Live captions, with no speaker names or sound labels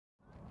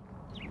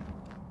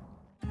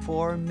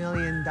$4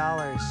 million.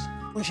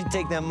 We should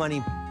take that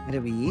money.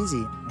 It'll be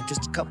easy. We're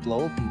just a couple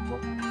old people.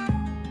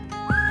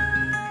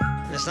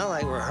 It's not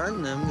like we're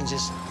hurting them. We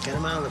just get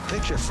them out of the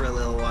picture for a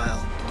little while.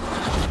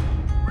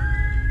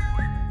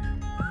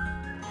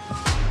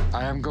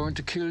 I am going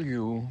to kill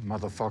you,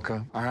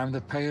 motherfucker. I am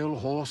the pale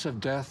horse of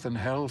death, and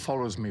hell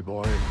follows me,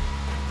 boy.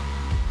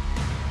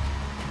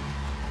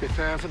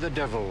 Prepare for the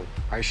devil.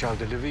 I shall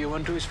deliver you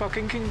unto his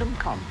fucking kingdom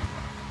come.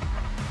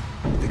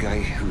 The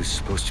guy who's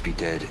supposed to be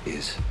dead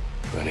is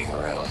running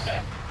around.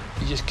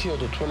 He just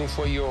killed a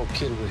 24-year-old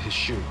kid with his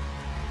shoe.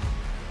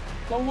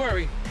 Don't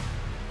worry.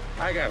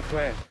 I got a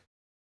plan.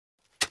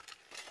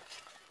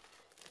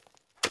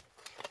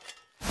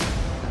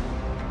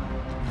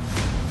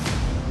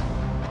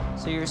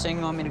 So you're saying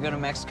you want me to go to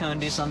Mexico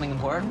and do something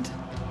important?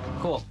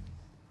 Cool.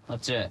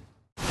 Let's do it.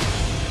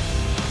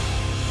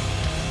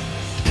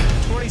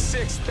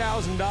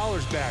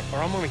 $26,000 back, or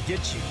I'm gonna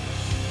get you.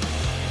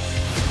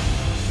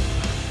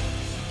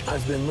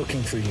 I've been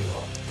looking for you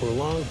for a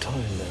long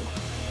time now.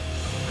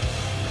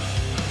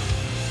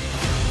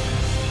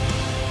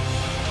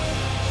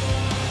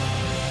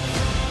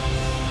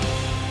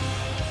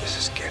 This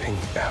is getting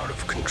out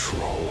of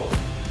control.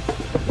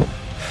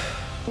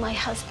 My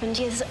husband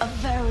is a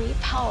very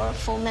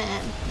powerful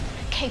man,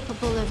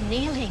 capable of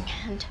kneeling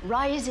and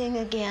rising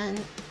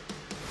again.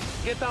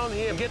 Get down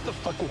here and get the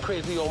fucking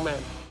crazy old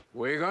man.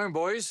 Where you going,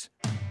 boys?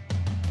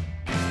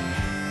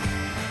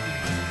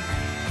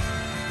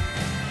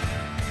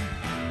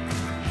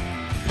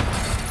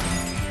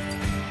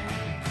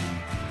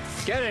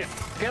 Get it.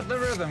 Get the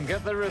rhythm.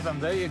 Get the rhythm.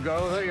 There you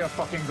go. There you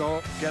fucking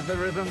go. Get the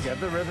rhythm. Get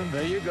the rhythm.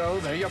 There you go.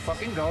 There you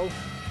fucking go.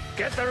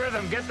 Get the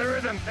rhythm. Get the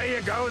rhythm. There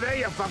you go. There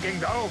you fucking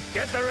go.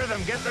 Get the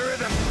rhythm. Get the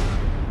rhythm.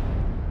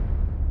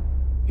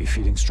 You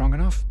feeling strong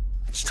enough?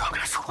 Strong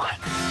enough for what?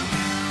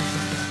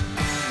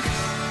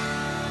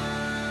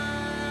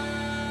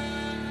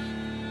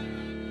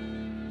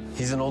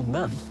 He's an old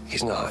man.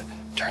 He's not,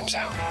 turns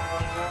out.